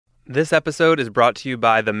This episode is brought to you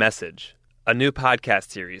by The Message, a new podcast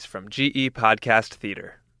series from GE Podcast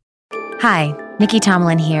Theater. Hi, Nikki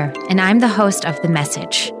Tomlin here, and I'm the host of The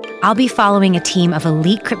Message. I'll be following a team of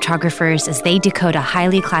elite cryptographers as they decode a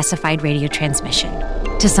highly classified radio transmission.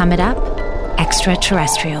 To sum it up,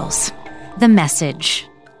 extraterrestrials. The Message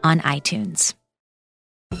on iTunes.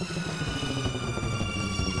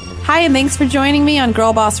 Hi, and thanks for joining me on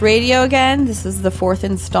Girl Boss Radio again. This is the fourth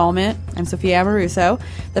installment. I'm Sophia Amoruso,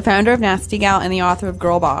 the founder of Nasty Gal and the author of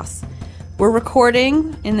Girl Boss. We're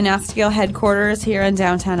recording in the Nasty Gal headquarters here in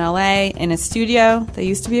downtown LA in a studio that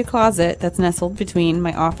used to be a closet that's nestled between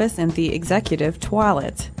my office and the executive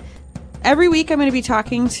toilet. Every week I'm going to be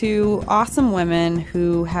talking to awesome women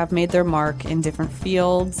who have made their mark in different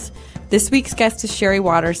fields. This week's guest is Sherry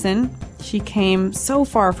Watterson. She came so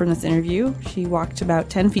far from this interview. She walked about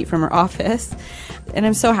 10 feet from her office, and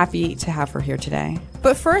I'm so happy to have her here today.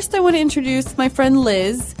 But first, I want to introduce my friend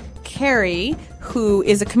Liz Carey, who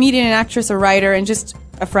is a comedian, an actress, a writer, and just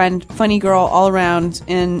a friend, funny girl all around.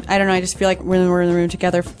 And I don't know, I just feel like when we're in the room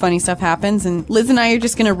together, funny stuff happens. And Liz and I are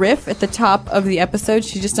just going to riff at the top of the episode.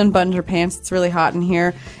 She just unbuttoned her pants. It's really hot in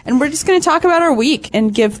here. And we're just going to talk about our week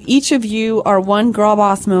and give each of you our one girl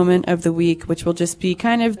boss moment of the week, which will just be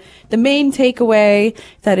kind of the main takeaway.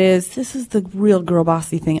 That is, this is the real girl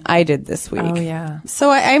bossy thing I did this week. Oh, yeah.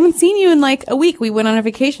 So I haven't seen you in like a week. We went on a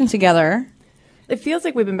vacation together. It feels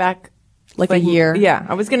like we've been back Like a year. Yeah,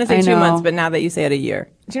 I was going to say I 2 know. months, but now that you say it, a year.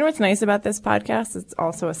 Do you know what's nice about this podcast? It's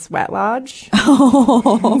also a sweat lodge.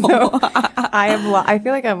 Oh. So I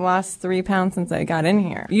feel like I've lost 3 pounds since I got in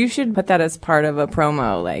here. You should put that as part of a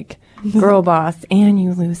promo, like girl boss, and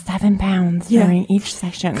you lose 7 pounds during each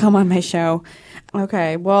session. Come on my show.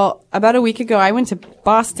 Okay, well, about a week ago, I went to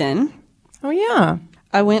Boston. Oh yeah.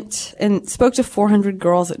 I went and spoke to 400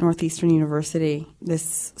 girls at Northeastern University,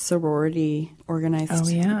 this sorority organized. Oh,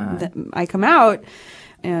 yeah. That I come out,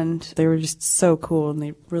 and they were just so cool, and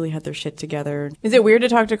they really had their shit together. Is it weird to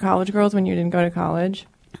talk to college girls when you didn't go to college?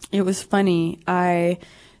 It was funny. I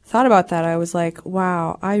thought about that. I was like,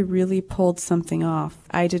 wow, I really pulled something off.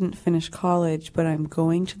 I didn't finish college, but I'm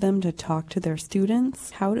going to them to talk to their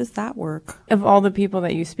students. How does that work? Of all the people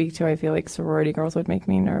that you speak to, I feel like sorority girls would make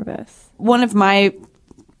me nervous. One of my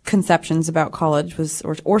conceptions about college was,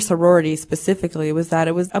 or sorority specifically, was that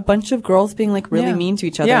it was a bunch of girls being like really mean to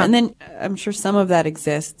each other. Yeah. And then I'm sure some of that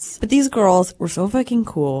exists. But these girls were so fucking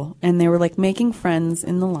cool, and they were like making friends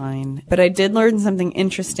in the line. But I did learn something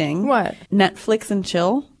interesting. What? Netflix and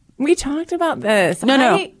chill. We talked about this.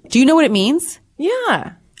 No. Do you know what it means?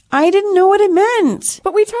 Yeah. I didn't know what it meant.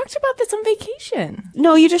 But we talked about this on vacation.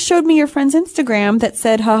 No, you just showed me your friend's Instagram that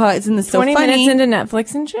said, haha, isn't this so 20 funny? minutes into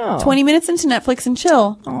Netflix and chill. 20 minutes into Netflix and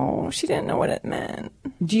chill. Oh, she didn't know what it meant.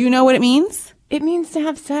 Do you know what it means? It means to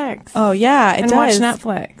have sex. Oh, yeah, it and does. watch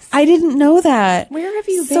Netflix. I didn't know that. Where have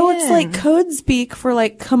you So been? it's like code speak for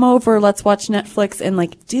like, come over, let's watch Netflix and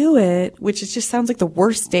like do it, which is just sounds like the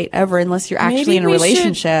worst date ever unless you're actually Maybe in a we should-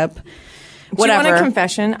 relationship. Whatever. Do you want a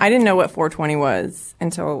confession? I didn't know what 420 was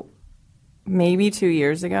until maybe 2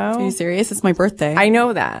 years ago. Are you serious? It's my birthday. I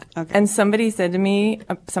know that. Okay. And somebody said to me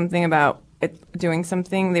something about it, doing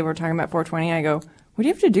something. They were talking about 420. I go, what do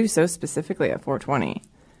you have to do so specifically at 420?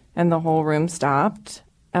 And the whole room stopped.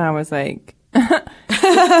 And I was like,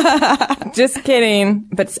 just kidding.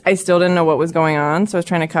 But I still didn't know what was going on. So I was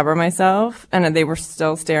trying to cover myself. And they were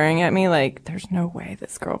still staring at me like, there's no way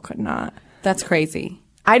this girl could not. That's crazy.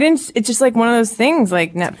 I didn't. It's just like one of those things,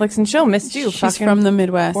 like Netflix and chill. Missed you. She's Fucking from the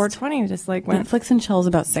Midwest. 420 just like went. Netflix and chill is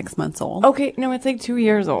about 6 months old. Okay, no, it's like 2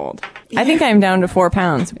 years old. I think I'm down to 4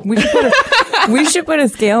 pounds. We should put a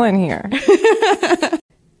scale in here.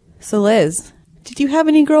 So Liz, did you have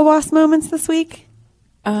any girl boss moments this week?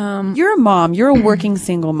 You're a mom. You're a working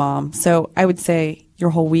single mom. So I would say your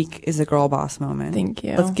whole week is a girl boss moment. Thank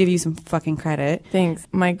you. Let's give you some fucking credit. Thanks.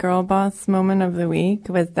 My girl boss moment of the week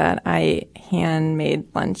was that I handmade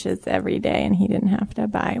lunches every day and he didn't have to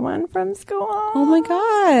buy one from school. Oh my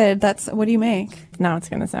God. What do you make? Now it's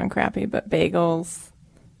going to sound crappy, but bagels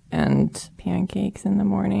and pancakes in the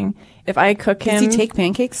morning. If I cook him... Does he take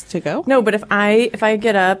pancakes to go? No, but if I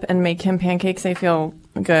get up and make him pancakes, I feel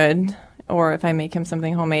good. Or if I make him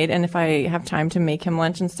something homemade, and if I have time to make him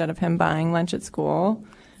lunch instead of him buying lunch at school,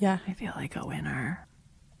 Yeah. I feel like a winner.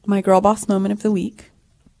 My girl boss moment of the week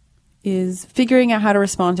is figuring out how to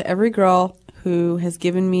respond to every girl who has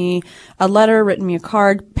given me a letter, written me a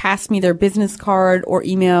card, passed me their business card, or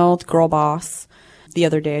emailed girl boss. The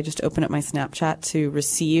other day, I just opened up my Snapchat to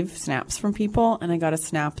receive snaps from people, and I got a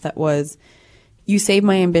snap that was, "You saved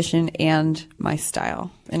my ambition and my style."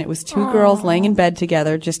 And it was two girls laying in bed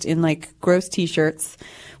together, just in like gross t-shirts,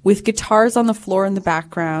 with guitars on the floor in the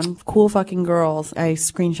background. Cool fucking girls. I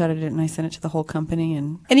screenshotted it and I sent it to the whole company.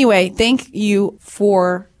 And anyway, thank you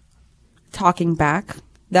for talking back.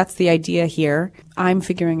 That's the idea here. I'm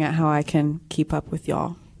figuring out how I can keep up with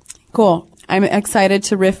y'all. Cool. I'm excited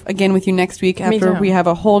to riff again with you next week after we have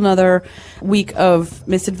a whole nother week of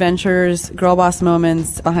misadventures, girl boss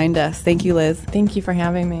moments behind us. Thank you, Liz. Thank you for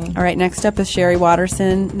having me. All right, next up is Sherry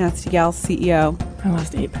Watterson, Nasty Gal CEO. I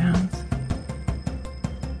lost 8 pounds.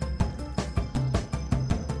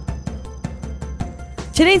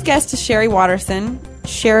 Today's guest is Sherry Watterson.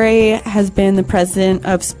 Sherry has been the president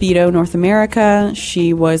of Speedo North America.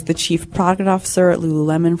 She was the chief product officer at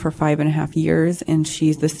Lululemon for 5.5 years, and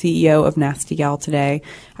she's the CEO of Nasty Gal today.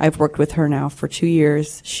 I've worked with her now for 2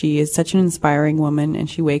 years. She is such an inspiring woman, and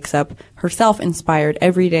she wakes up herself inspired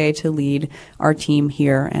every day to lead our team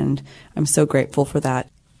here, and I'm so grateful for that.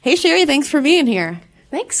 Hey, Sherry, thanks for being here.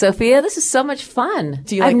 Thanks, Sophia. This is so much fun.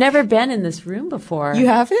 I've never been in this room before. You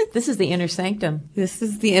haven't? This is the inner sanctum. This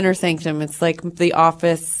is the inner sanctum. It's like the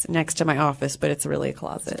office next to my office, but it's really a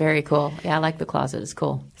closet. It's very cool. Yeah, I like the closet. It's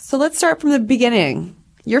cool. So let's start from the beginning.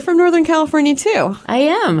 You're from Northern California, too. I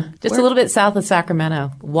am. Just a little bit south of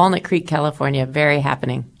Sacramento. Walnut Creek, California. Very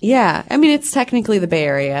happening. Yeah. I mean, it's technically the Bay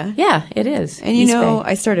Area. Yeah, it is. And you know,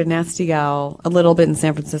 I started Nasty Gal a little bit in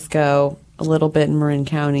San Francisco, a little bit in Marin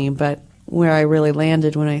County, but where I really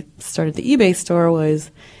landed when I started the eBay store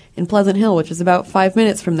was in Pleasant Hill, which is about 5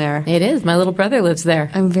 minutes from there. It is. My little brother lives there.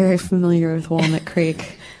 I'm very familiar with Walnut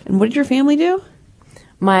Creek. And what did your family do?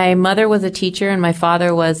 My mother was a teacher and my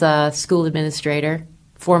father was a school administrator,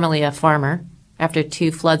 formerly a farmer. After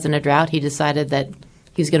 2 floods and a drought, he decided that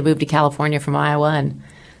he was going to move to California from Iowa and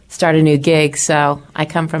start a new gig. So I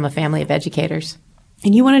come from a family of educators.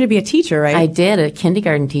 And you wanted to be a teacher, right? I did, a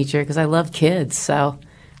kindergarten teacher, because I love kids. So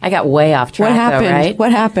I got way off track, What happened? though, right?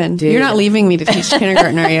 What happened? Dude. You're not leaving me to teach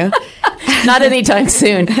kindergarten, are you? Not anytime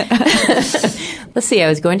soon. Let's see. I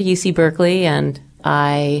was going to UC Berkeley, and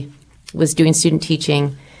I was doing student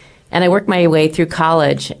teaching, and I worked my way through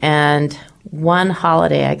college. And one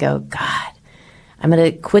holiday, I go, God, I'm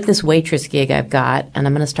going to quit this waitress gig I've got, and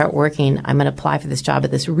I'm going to start working. I'm going to apply for this job at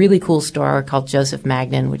this really cool store called Joseph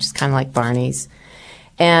Magnin, which is kind of like Barney's.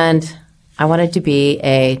 And I wanted to be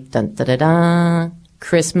a dun-da-da-da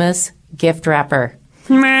Christmas gift wrapper.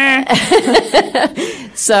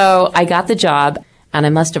 So I got the job, and I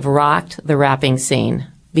must have rocked the wrapping scene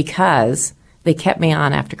because they kept me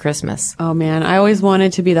on after Christmas. Oh, man. I always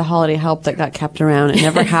wanted to be the holiday help that got kept around. It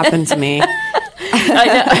never happened to me. I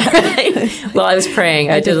know, right? Well, I was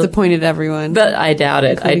praying. I disappointed everyone. But I doubt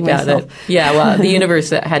it. I doubt myself. it. Yeah, well, the universe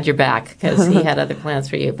had your back because he had other plans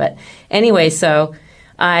for you. But anyway, so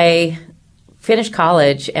I finished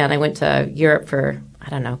college, and I went to Europe for, I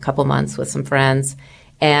don't know, a couple months with some friends,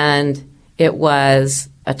 and it was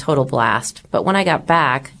a total blast. But when I got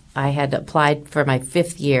back, I had applied for my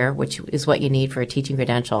 5th year, which is what you need for a teaching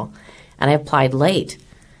credential, and I applied late.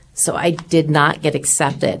 So I did not get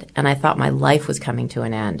accepted, and I thought my life was coming to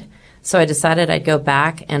an end. So I decided I'd go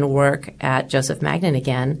back and work at Joseph Magnin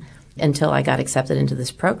again until I got accepted into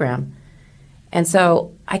this program. And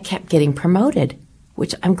so I kept getting promoted,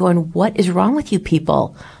 which I'm going, what is wrong with you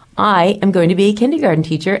people? I am going to be a kindergarten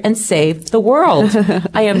teacher and save the world.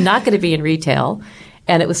 I am not going to be in retail.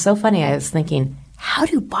 And it was so funny. I was thinking, how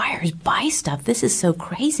do buyers buy stuff? This is so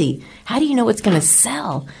crazy. How do you know what's going to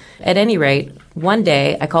sell? At any rate, one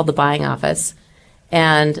day I called the buying office,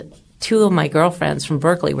 and 2 of my girlfriends from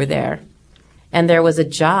Berkeley were there. And there was a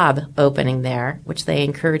job opening there, which they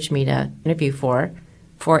encouraged me to interview for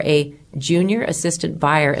a junior assistant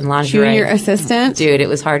buyer in lingerie. Junior assistant? Dude, it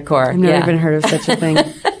was hardcore. I've never even heard of such a thing.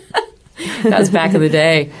 That was back in the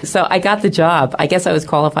day. So I got the job. I guess I was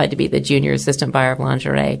qualified to be the junior assistant buyer of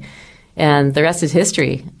lingerie. And the rest is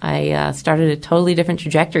history. I started a totally different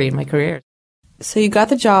trajectory in my career. So you got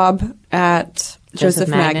the job at Joseph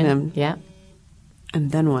Magnin. Yeah.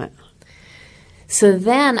 And then what? So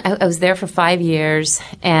then I was there for 5 years,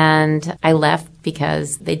 and I left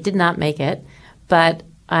because they did not make it. But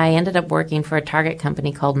I ended up working for a Target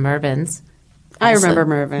company called Mervyn's. I remember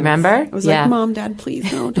Mervyn's. Remember? I was like, Mom, Dad,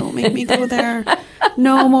 please, no, don't make me go there.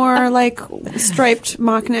 No more, like, striped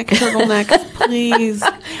mock neck turtlenecks, please.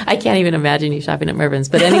 I can't even imagine you shopping at Mervyn's.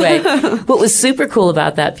 But anyway, what was super cool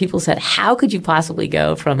about that, people said, how could you possibly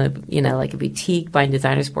go from a boutique buying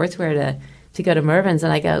designer sportswear to go to Mervyn's?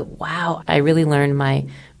 And I go, wow, I really learned my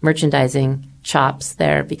merchandising chops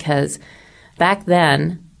there, because back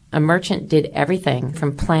then, a merchant did everything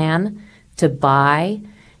from plan to buy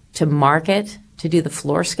to market to do the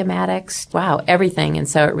floor schematics. Wow, everything. And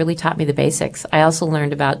so it really taught me the basics. I also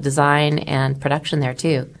learned about design and production there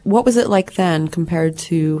too. What was it like then compared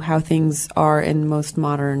to how things are in most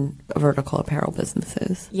modern vertical apparel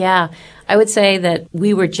businesses? Yeah, I would say that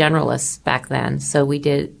we were generalists back then. So we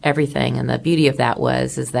did everything. And the beauty of that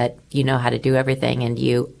is that you know how to do everything and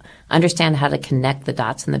you understand how to connect the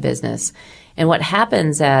dots in the business. And what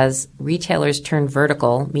happens as retailers turn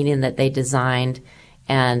vertical, meaning that they designed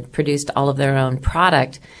and produced all of their own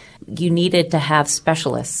product, you needed to have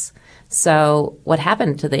specialists. So what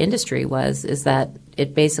happened to the industry is that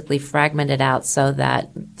it basically fragmented out so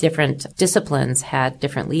that different disciplines had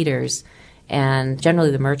different leaders. And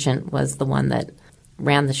generally the merchant was the one that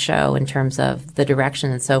ran the show in terms of the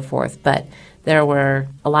direction and so forth. But there were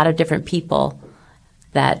a lot of different people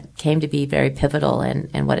that came to be very pivotal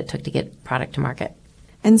in what it took to get product to market.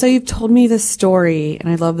 And so you've told me this story, and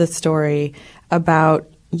I love this story, about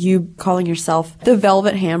you calling yourself the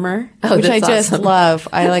Velvet Hammer, which I just love.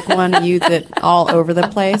 I want to use it all over the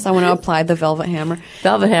place. I want to apply the Velvet Hammer.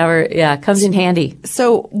 Velvet Hammer, yeah, comes in handy.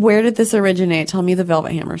 So where did this originate? Tell me the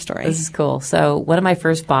Velvet Hammer story. This is cool. So one of my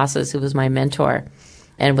first bosses, who was my mentor,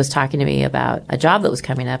 and was talking to me about a job that was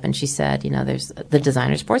coming up, and she said, there's the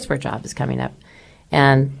designer sportswear job is coming up.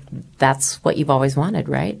 And that's what you've always wanted,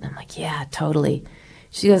 right? And I'm like, yeah, totally.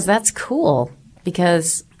 She goes, that's cool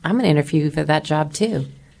because I'm going to interview for that job too.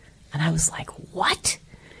 And I was like, what?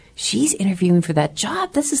 She's interviewing for that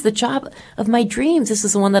job? This is the job of my dreams. This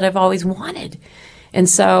is the one that I've always wanted. And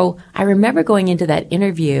so I remember going into that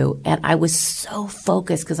interview and I was so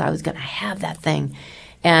focused because I was going to have that thing.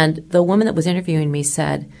 And the woman that was interviewing me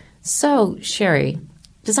said, so Sherry,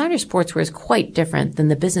 designer sportswear is quite different than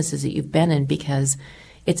the businesses that you've been in because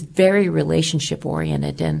it's very relationship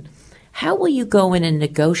oriented. And how will you go in and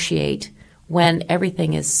negotiate when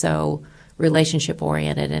everything is so relationship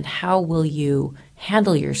oriented? And how will you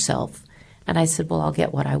handle yourself? And I said, well, I'll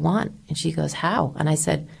get what I want. And she goes, how? And I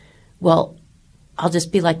said, well, I'll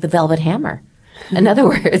just be like the Velvet Hammer. In other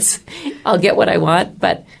words, I'll get what I want,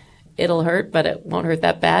 but it'll hurt, but it won't hurt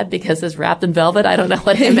that bad because it's wrapped in velvet. I don't know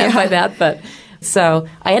what they meant by that, but so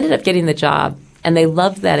I ended up getting the job and they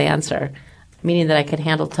loved that answer, meaning that I could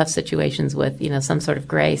handle tough situations with, some sort of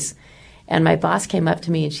grace. And my boss came up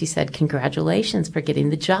to me and she said, congratulations for getting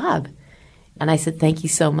the job. And I said, thank you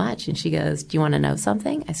so much. And she goes, do you want to know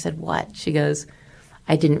something? I said, what? She goes,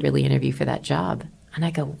 I didn't really interview for that job. And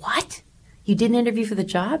I go, what? You didn't interview for the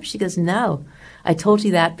job? She goes, no. I told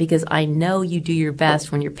you that because I know you do your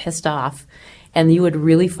best when you're pissed off and you would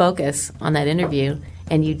really focus on that interview.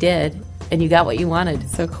 And you did. And you got what you wanted.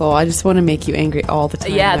 So cool. I just want to make you angry all the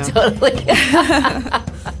time. Yeah, totally.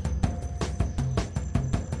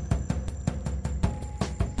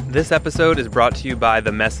 This episode is brought to you by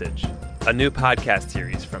The Message, a new podcast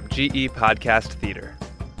series from GE Podcast Theater.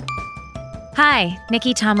 Hi,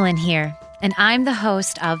 Nikki Tomlin here, and I'm the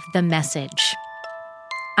host of The Message.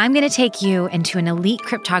 I'm going to take you into an elite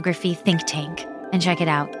cryptography think tank, and check it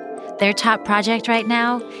out. Their top project right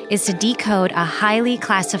now is to decode a highly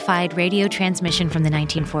classified radio transmission from the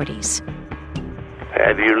 1940s.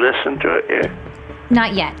 Have you listened to it yet?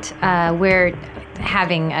 Not yet. We're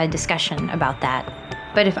having a discussion about that.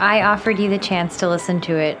 But if I offered you the chance to listen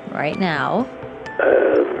to it right now...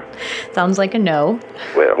 sounds like a no.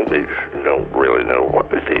 Well, you don't really know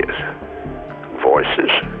what it is.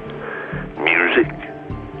 Voices, music,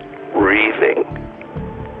 breathing.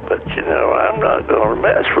 But, I'm not going to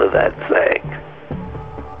mess with that thing.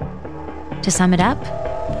 To sum it up,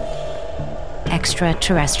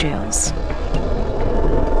 extraterrestrials.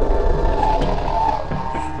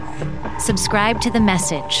 Subscribe to The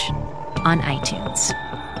Message on iTunes.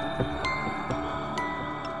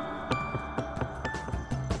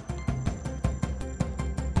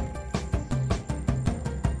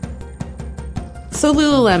 So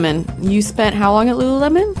Lululemon, you spent how long at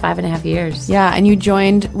Lululemon? 5.5 years. Yeah, and you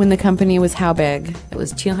joined when the company was how big? It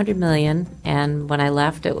was $200 million, and when I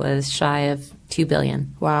left, it was shy of $2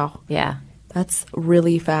 billion. Wow. Yeah. That's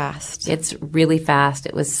really fast. It's really fast.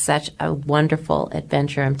 It was such a wonderful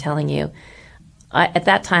adventure, I'm telling you. At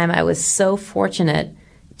that time, I was so fortunate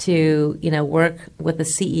to, work with the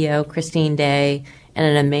CEO, Christine Day, and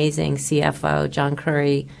an amazing CFO, John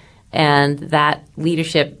Curry, and that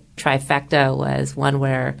leadership trifecta was one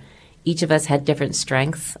where each of us had different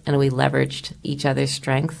strengths and we leveraged each other's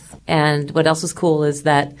strengths. And what else was cool is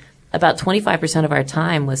that about 25% of our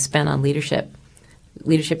time was spent on leadership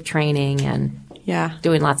training and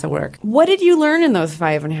doing lots of work. What did you learn in those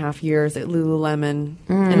 5.5 years at Lululemon?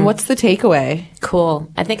 And what's the takeaway?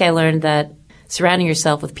 Cool. I think I learned that surrounding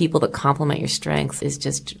yourself with people that complement your strengths is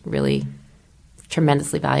just really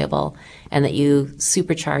tremendously valuable and that you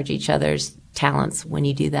supercharge each other's talents when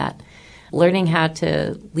you do that. Learning how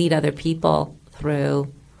to lead other people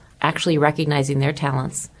through actually recognizing their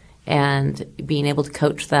talents and being able to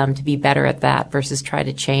coach them to be better at that versus try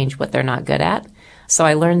to change what they're not good at. So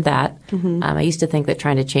I learned that. I used to think that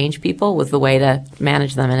trying to change people was the way to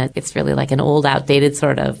manage them, and it's really like an old, outdated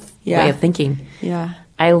sort of way of thinking. Yeah.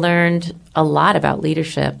 I learned a lot about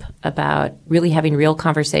leadership, about really having real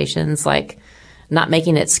conversations, like not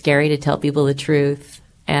making it scary to tell people the truth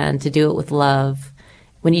and to do it with love.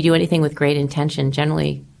 When you do anything with great intention,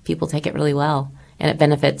 generally people take it really well. And it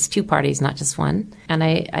benefits two parties, not just one. And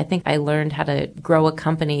I think I learned how to grow a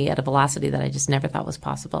company at a velocity that I just never thought was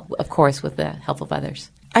possible, of course, with the help of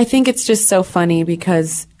others. I think it's just so funny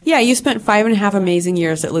because, you spent 5.5 amazing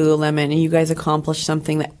years at Lululemon, and you guys accomplished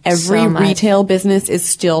something that every retail business is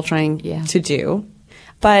still trying to do.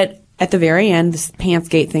 But at the very end, this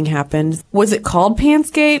Pantsgate thing happened. Was it called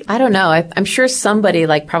Pantsgate? I don't know. I'm sure somebody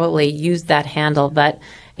probably used that handle, but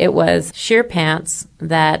it was sheer pants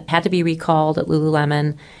that had to be recalled at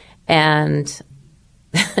Lululemon, and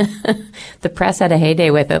the press had a heyday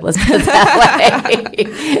with it. Let's put it that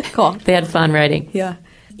way. Cool. They had fun writing. Yeah.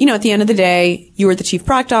 At the end of the day, you were the chief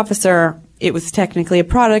product officer. It was technically a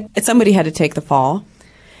product. Somebody had to take the fall.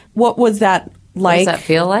 What was that like? What does that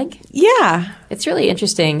feel like? Yeah. It's really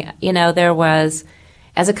interesting. There was,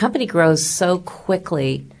 as a company grows so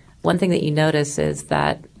quickly, one thing that you notice is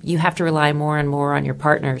that you have to rely more and more on your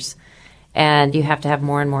partners, and you have to have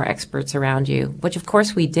more and more experts around you, which of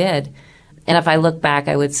course we did. And if I look back,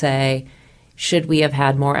 I would say, should we have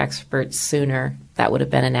had more experts sooner? That would have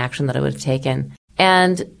been an action that I would have taken.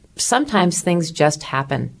 And sometimes things just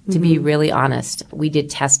happen, to be really honest. We did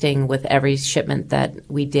testing with every shipment that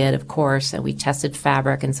we did, of course, and we tested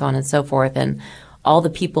fabric and so on and so forth. And all the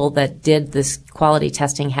people that did this quality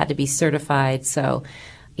testing had to be certified. So,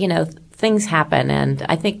 things happen. And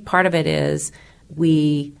I think part of it is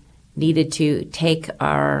we needed to take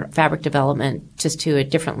our fabric development just to a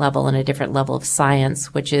different level and a different level of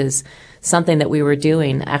science, which is something that we were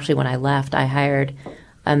doing. Actually, when I left, I hired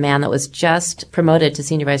a man that was just promoted to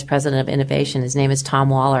Senior Vice President of Innovation. His name is Tom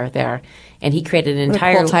Waller there. And he created an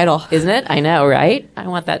entire... cool title. Isn't it? I know, right? I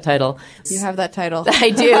want that title. You have that title.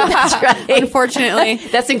 I do. That's right. Unfortunately.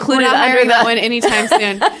 That's included We're not under hiring that one anytime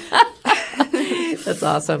soon. That's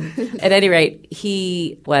awesome. At any rate,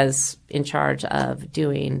 he was in charge of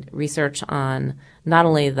doing research on not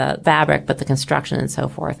only the fabric, but the construction and so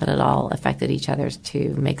forth, and it all affected each other to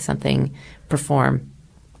make something perform.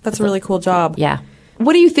 That's a really cool job. Yeah.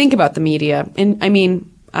 What do you think about the media? And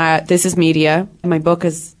this is media. My book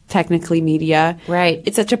is technically media. Right.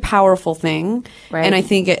 It's such a powerful thing. Right. And I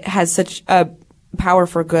think it has such a power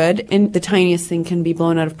for good, and the tiniest thing can be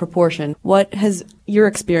blown out of proportion. What has your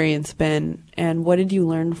experience been, and what did you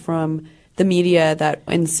learn from the media that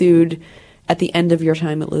ensued at the end of your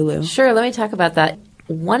time at Lulu? Sure, let me talk about that.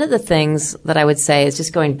 One of the things that I would say is,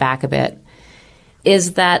 just going back a bit,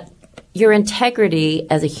 is that your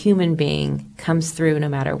integrity as a human being comes through no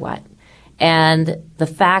matter what. And the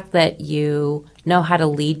fact that you know how to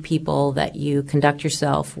lead people, that you conduct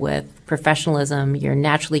yourself with professionalism, you're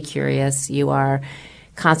naturally curious, you are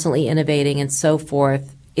constantly innovating and so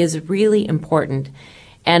forth, is really important.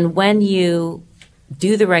 And when you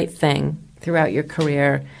do the right thing throughout your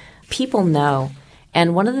career, people know.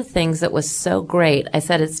 And one of the things that was so great, I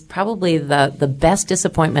said it's probably the best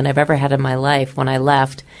disappointment I've ever had in my life when I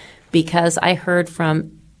left, because I heard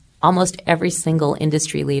from almost every single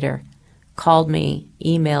industry leader, called me,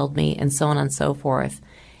 emailed me, and so on and so forth.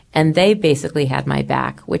 And they basically had my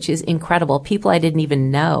back, which is incredible. People I didn't even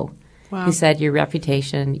know who said your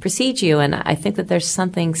reputation precedes you. And I think that there's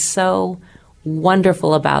something so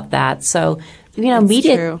wonderful about that. So,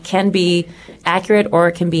 media can be accurate or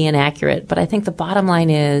it can be inaccurate. But I think the bottom line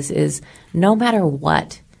is no matter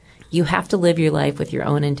what, you have to live your life with your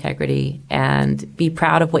own integrity and be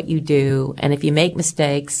proud of what you do. And if you make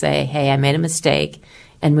mistakes, say, hey, I made a mistake,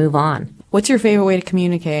 and move on. What's your favorite way to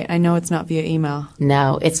communicate? I know it's not via email.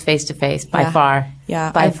 No, it's face-to-face by far.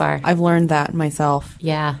 Yeah, by far. I've learned that myself.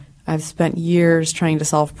 Yeah. I've spent years trying to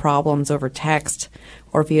solve problems over text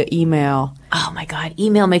or via email. Oh, my God.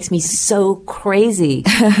 Email makes me so crazy.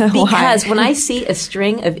 Because when I see a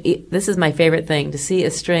string of this is my favorite thing, to see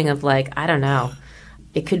a string of I don't know,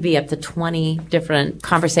 it could be up to 20 different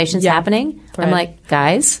conversations happening. Right. I'm like,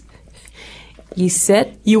 guys, You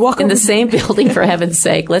sit. You walk in the over- same building, for heaven's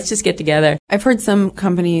sake. Let's just get together. I've heard some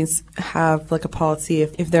companies have like a policy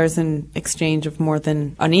if there's an exchange of more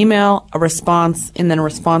than an email, a response, and then a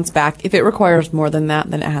response back. If it requires more than that,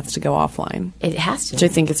 then it has to go offline. It has to. Which I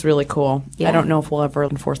think is really cool. Yeah. I don't know if we'll ever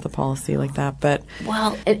enforce the policy like that, but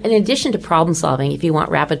Well, in addition to problem solving, if you want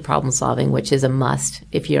rapid problem solving, which is a must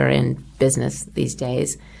if you're in business these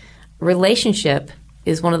days, relationship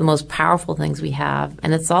is one of the most powerful things we have.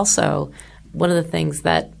 And it's also one of the things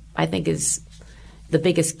that I think is the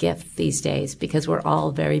biggest gift these days because we're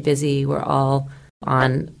all very busy. We're all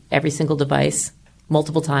on every single device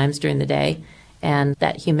multiple times during the day. And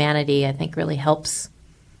that humanity, I think, really helps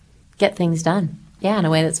get things done. Yeah, in a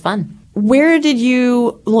way that's fun. where did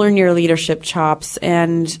you learn your leadership chops,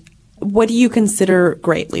 and what do you consider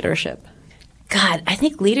great leadership? God, I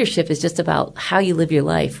think leadership is just about how you live your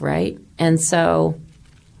life, right? And so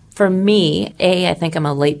for me, I think I'm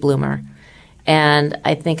a late bloomer. And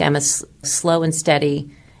I think I'm a slow and steady.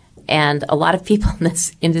 And a lot of people in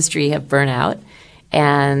this industry have burnout.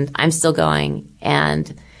 And I'm still going.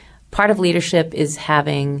 And part of leadership is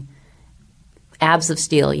having abs of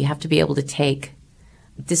steel. You have to be able to take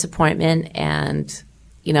disappointment and,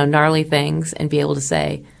 gnarly things and be able to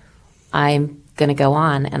say, I'm going to go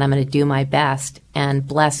on and I'm going to do my best and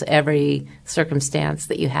bless every circumstance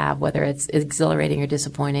that you have, whether it's exhilarating or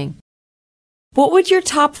disappointing. What would your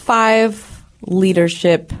top 5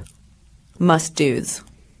 leadership must-dos?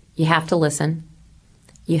 You have to listen.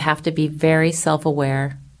 You have to be very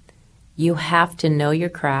self-aware. You have to know your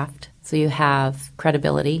craft so you have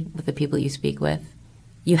credibility with the people you speak with.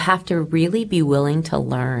 You have to really be willing to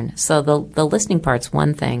learn. So the listening part's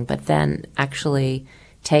one thing, but then actually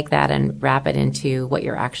take that and wrap it into what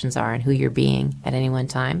your actions are and who you're being at any one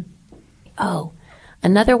time. Oh,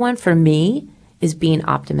 another one for me is being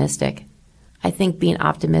optimistic. I think being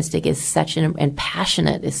optimistic is and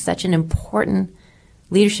passionate is such an important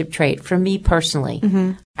leadership trait for me personally.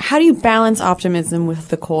 Mm-hmm. How do you balance optimism with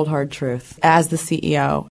the cold, hard truth as the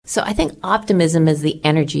CEO? So I think optimism is the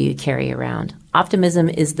energy you carry around. Optimism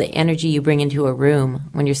is the energy you bring into a room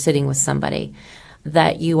when you're sitting with somebody,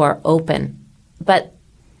 that you are open. But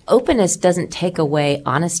openness doesn't take away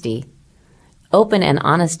honesty. Open and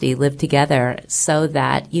honesty live together so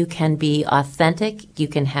that you can be authentic, you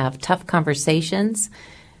can have tough conversations,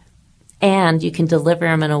 and you can deliver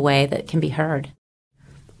them in a way that can be heard.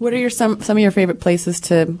 What are some of your favorite places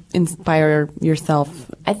to inspire yourself?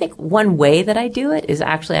 I think one way that I do it is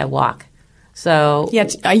actually I walk. So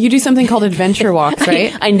yeah, you do something called adventure walks,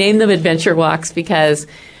 right? I name them adventure walks because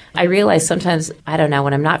I realize sometimes, I don't know,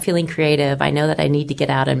 when I'm not feeling creative, I know that I need to get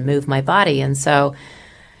out and move my body. And so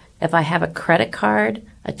if I have a credit card,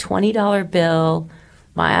 a $20 bill,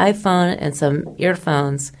 my iPhone, and some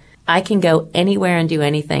earphones, I can go anywhere and do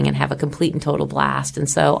anything and have a complete and total blast. And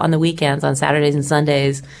so on the weekends, on Saturdays and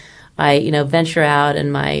Sundays, I, venture out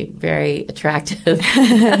in my very attractive.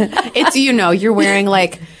 It's, you're wearing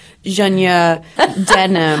like Janya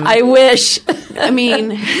denim. I wish. I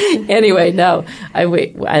mean, anyway, no, I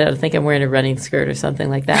don't think I'm wearing a running skirt or something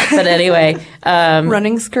like that. But anyway,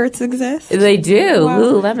 running skirts exist? They do. Wow.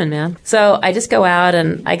 Lululemon, man. So I just go out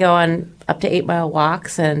and I go on up to 8-mile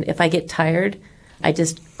walks. And if I get tired, I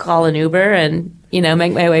just call an Uber and,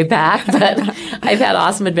 make my way back. But I've had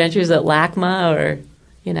awesome adventures at LACMA or,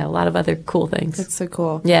 a lot of other cool things. That's so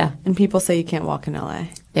cool. Yeah. And people say you can't walk in LA.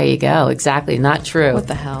 There you go. Exactly. Not true. What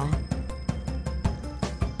the hell?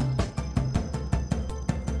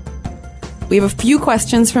 We have a few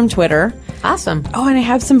questions from Twitter. Awesome. Oh, and I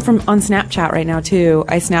have some on Snapchat right now, too.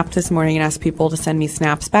 I snapped this morning and asked people to send me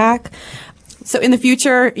snaps back. So in the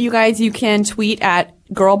future, you guys, you can tweet at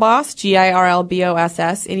Girlboss,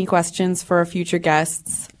 GIRLBOSS, any questions for future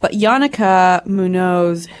guests. But Yannicka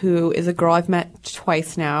Munoz, who is a girl I've met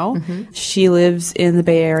twice now, she lives in the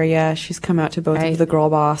Bay Area. She's come out to both of the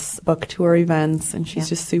Girlboss book tour events, and she's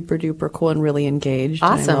just super duper cool and really engaged.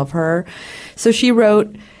 Awesome. And I love her. So she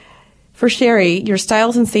wrote, for Sherry, your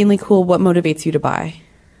style's insanely cool. What motivates you to buy?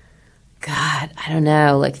 God, I don't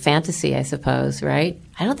know, like fantasy, I suppose, right?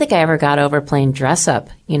 I don't think I ever got over playing dress up,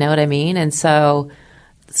 you know what I mean? And so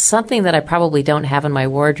something that I probably don't have in my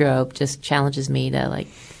wardrobe just challenges me to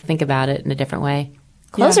think about it in a different way.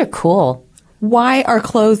 Clothes are cool. Why are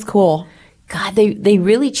clothes cool? God, they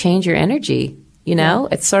really change your energy, Yeah.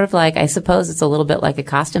 It's sort of like, I suppose it's a little bit like a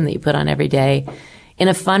costume that you put on every day in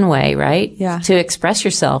a fun way, right? Yeah. To express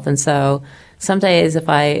yourself. And so some days if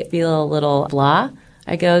I feel a little blah,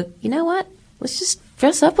 I go, you know what? Let's just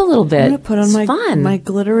dress up a little bit. I'm going to put on my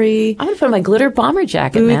glittery. I'm going to put on my glitter bomber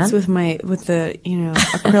jacket, boots man. with the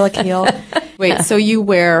acrylic heel. Wait, so you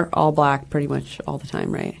wear all black pretty much all the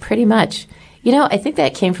time, right? Pretty much. You know, I think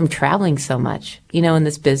that came from traveling so much, you know, in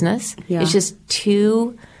this business. Yeah. It's just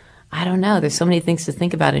too, I don't know. There's so many things to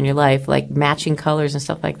think about in your life, like matching colors and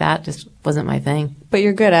stuff like that just wasn't my thing. But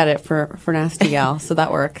you're good at it for Nasty Gal, so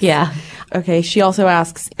that works. Yeah. Okay, she also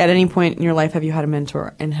asks, at any point in your life have you had a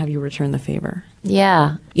mentor and have you returned the favor?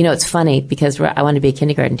 Yeah. You know, it's funny because I wanted to be a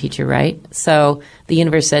kindergarten teacher, right? So the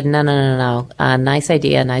universe said, no. Nice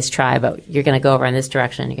idea, nice try, but you're going to go over in this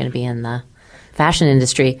direction. You're going to be in the fashion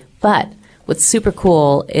industry. But what's super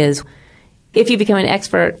cool is if you become an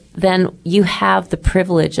expert, then you have the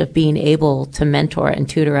privilege of being able to mentor and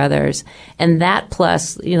tutor others. And that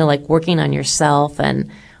plus, you know, like working on yourself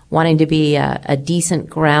and wanting to be a decent,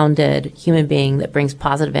 grounded human being that brings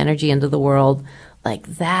positive energy into the world, like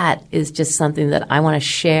that is just something that I want to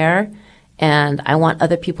share and I want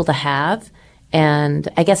other people to have. And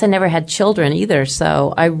I guess I never had children either,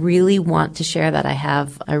 so I really want to share that. I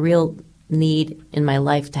have a real need in my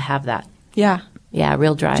life to have that. Yeah. Yeah,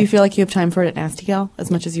 real drive. Do you feel like you have time for it at Nasty Gal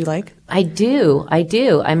as much as you like? I do.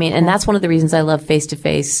 I mean, and that's one of the reasons I love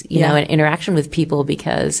face-to-face, you know, and interaction with people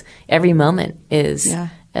because every moment is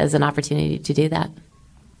an opportunity to do that.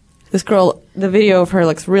 This girl, the video of her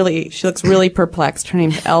looks really perplexed. Her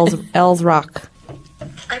name's Els Rock.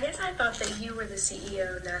 I guess I thought that you were the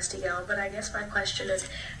CEO of Nasty Gal, but I guess my question is,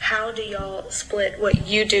 how do y'all split what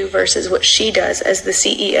you do versus what she does as the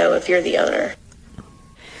CEO if you're the owner?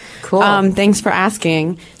 Cool. Thanks for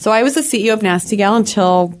asking. So I was the CEO of Nasty Gal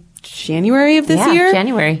until January of this year. Yeah,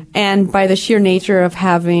 January. And by the sheer nature of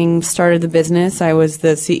having started the business, I was the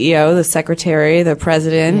CEO, the secretary, the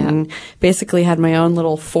president, and basically had my own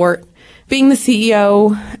little fort. Being the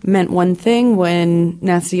CEO meant one thing when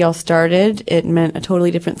Nasty Gal started. It meant a totally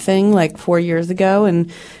different thing like 4 years ago. And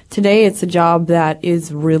today it's a job that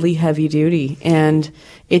is really heavy duty. And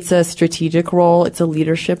it's a strategic role. It's a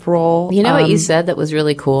leadership role. You know what you said that was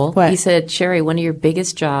really cool? What? You said, Sherry, one of your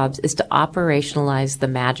biggest jobs is to operationalize the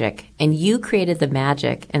magic. And you created the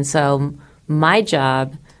magic. And so my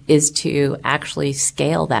job is to actually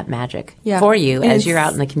scale that magic for you as you're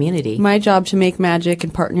out in the community. My job to make magic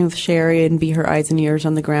and partner with Sherry and be her eyes and ears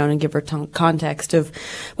on the ground and give her context of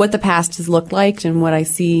what the past has looked like and what I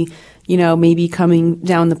see, you know, maybe coming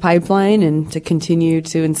down the pipeline, and to continue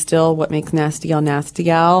to instill what makes Nasty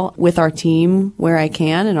Gal with our team where I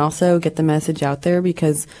can, and also get the message out there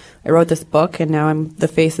because I wrote this book and now I'm the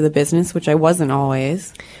face of the business, which I wasn't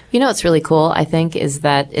always. You know what's really cool, I think, is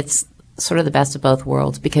that it's sort of the best of both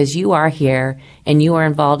worlds because you are here and you are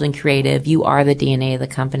involved in creative. You are the DNA of the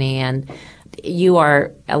company and you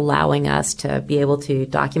are allowing us to be able to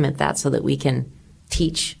document that so that we can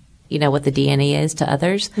teach, you know, what the DNA is to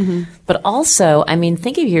others. Mm-hmm. But also, I mean,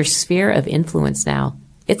 think of your sphere of influence now.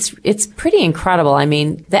 It's pretty incredible. I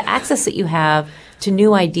mean, the access that you have to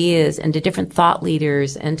new ideas and to different thought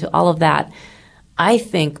leaders and to all of that, I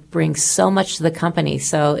think brings so much to the company.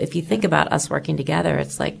 So if you think about us working together,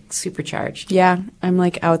 it's like supercharged. Yeah, I'm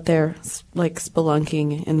like out there like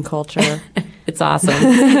spelunking in culture. It's awesome.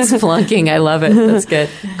 Splunking, I love it. That's good.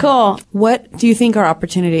 Cool. What do you think our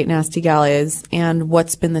opportunity at Nasty Gal is, and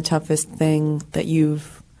what's been the toughest thing that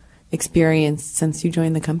you've experienced since you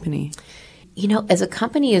joined the company? You know, as a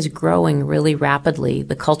company is growing really rapidly,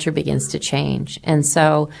 the culture begins to change. And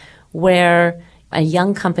so where a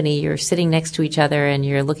young company, you're sitting next to each other and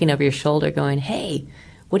you're looking over your shoulder going, hey,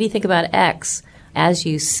 what do you think about X? As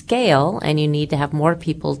you scale and you need to have more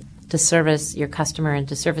people to service your customer and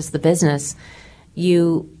to service the business,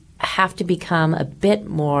 you have to become a bit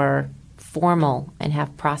more formal and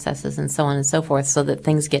have processes and so on and so forth so that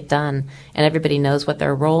things get done and everybody knows what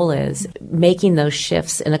their role is. Making those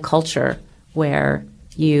shifts in a culture where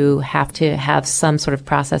you have to have some sort of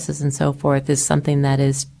processes and so forth is something that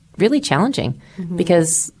is really challenging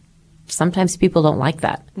because sometimes people don't like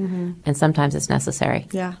that and sometimes it's necessary.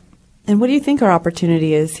 Yeah. And what do you think our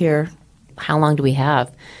opportunity is here? How long do we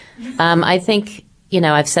have? I think, you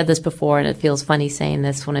know, I've said this before and it feels funny saying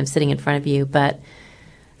this when I'm sitting in front of you, but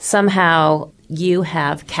somehow you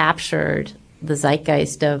have captured the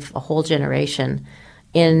zeitgeist of a whole generation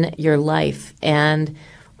in your life. And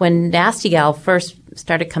when Nasty Gal first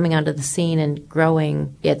started coming onto the scene and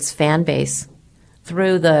growing its fan base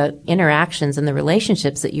through the interactions and the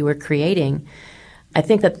relationships that you were creating, I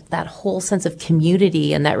think that whole sense of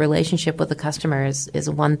community and that relationship with the customer is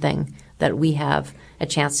one thing that we have a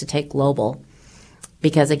chance to take global.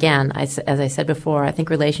 Because again, as I said before, I think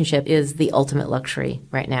relationship is the ultimate luxury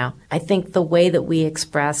right now. I think the way that we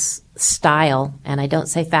express style, and I don't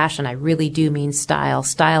say fashion, I really do mean style.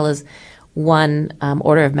 Style is one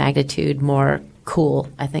order of magnitude more cool,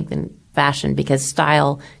 I think, than fashion, because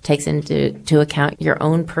style takes into account your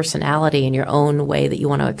own personality and your own way that you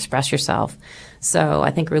want to express yourself. So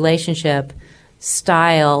I think relationship,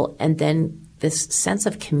 style, and then this sense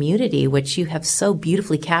of community, which you have so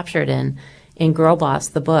beautifully captured in Girl Boss,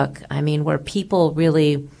 the book. I mean, where people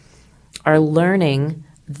really are learning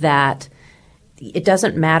that it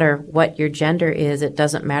doesn't matter what your gender is. It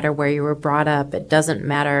doesn't matter where you were brought up. It doesn't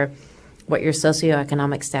matter what your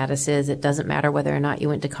socioeconomic status is. It doesn't matter whether or not you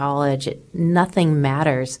went to college. Nothing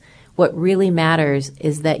matters. What really matters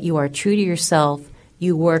is that you are true to yourself,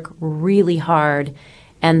 you work really hard,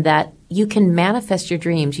 and that you can manifest your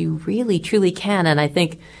dreams. You really, truly can. And I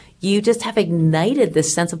think you just have ignited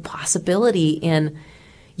this sense of possibility in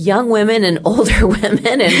young women and older women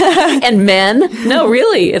and men. No,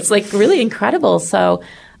 really, it's like really incredible. So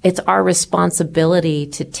it's our responsibility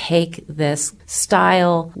to take this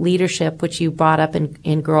style leadership, which you brought up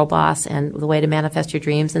in Girl Boss, and the way to manifest your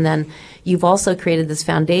dreams. And then you've also created this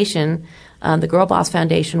foundation, the Girl Boss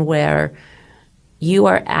Foundation, where you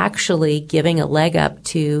are actually giving a leg up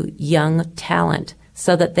to young talent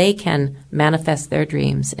so that they can manifest their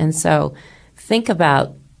dreams. And so think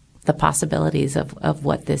about the possibilities of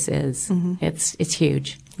what this is. Mm-hmm. It's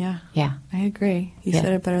huge. Yeah. Yeah. I agree. You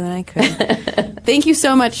said it better than I could. Thank you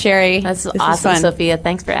so much, Sherry. That's awesome, Sophia.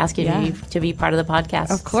 Thanks for asking me to be part of the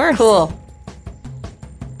podcast. Of course. Cool.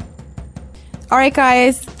 All right,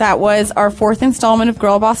 guys. That was our 4th installment of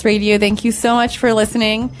Girl Boss Radio. Thank you so much for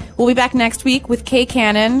listening. We'll be back next week with Kay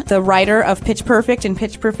Cannon, the writer of Pitch Perfect and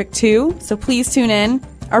Pitch Perfect 2. So please tune in.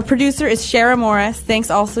 Our producer is Shara Morris. Thanks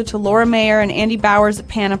also to Laura Mayer and Andy Bowers at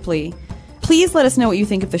Panoply. Please let us know what you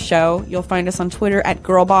think of the show. You'll find us on Twitter at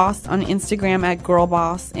GirlBoss, on Instagram at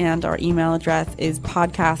GirlBoss, and our email address is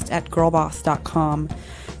podcast@girlboss.com.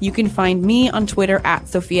 You can find me on Twitter at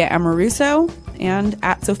Sophia Amoruso and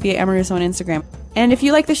at Sophia Amoruso on Instagram. And if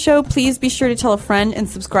you like the show, please be sure to tell a friend and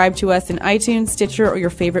subscribe to us in iTunes, Stitcher, or your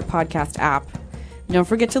favorite podcast app. Don't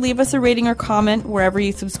forget to leave us a rating or comment wherever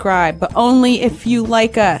you subscribe, but only if you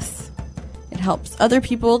like us. It helps other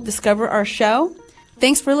people discover our show.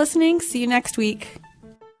 Thanks for listening. See you next week.